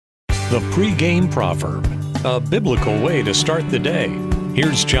The pregame proverb, a biblical way to start the day.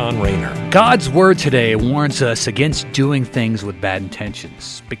 Here's John Rayner. God's word today warns us against doing things with bad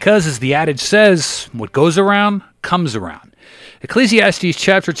intentions. Because as the adage says, what goes around comes around. Ecclesiastes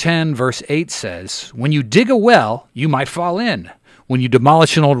chapter 10 verse 8 says, "When you dig a well, you might fall in. When you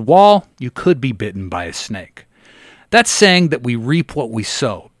demolish an old wall, you could be bitten by a snake." That's saying that we reap what we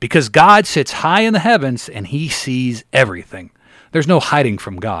sow, because God sits high in the heavens and he sees everything. There's no hiding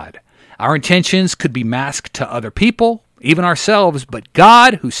from God. Our intentions could be masked to other people, even ourselves, but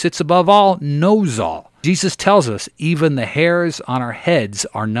God, who sits above all, knows all. Jesus tells us even the hairs on our heads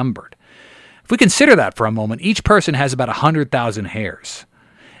are numbered. If we consider that for a moment, each person has about 100,000 hairs.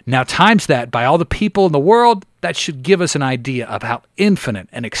 Now times that by all the people in the world, that should give us an idea of how infinite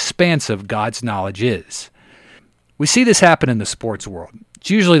and expansive God's knowledge is. We see this happen in the sports world. It's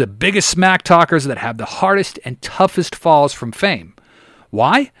usually the biggest smack talkers that have the hardest and toughest falls from fame.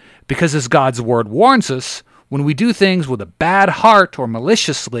 Why? Because as God's word warns us, when we do things with a bad heart or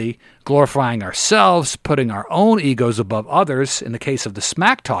maliciously, glorifying ourselves, putting our own egos above others, in the case of the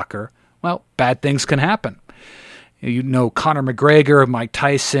smack talker, well, bad things can happen. You know Conor McGregor, Mike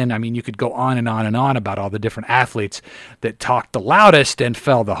Tyson. I mean, you could go on and on and on about all the different athletes that talked the loudest and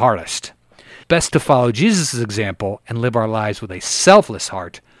fell the hardest. Best to follow Jesus' example and live our lives with a selfless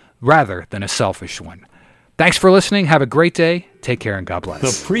heart rather than a selfish one. Thanks for listening. Have a great day. Take care and God bless.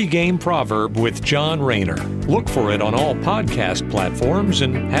 The pregame proverb with John Rayner. Look for it on all podcast platforms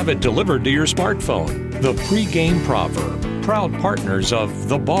and have it delivered to your smartphone. The pregame proverb. Proud partners of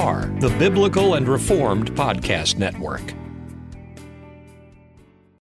The Bar, the Biblical and Reformed Podcast Network.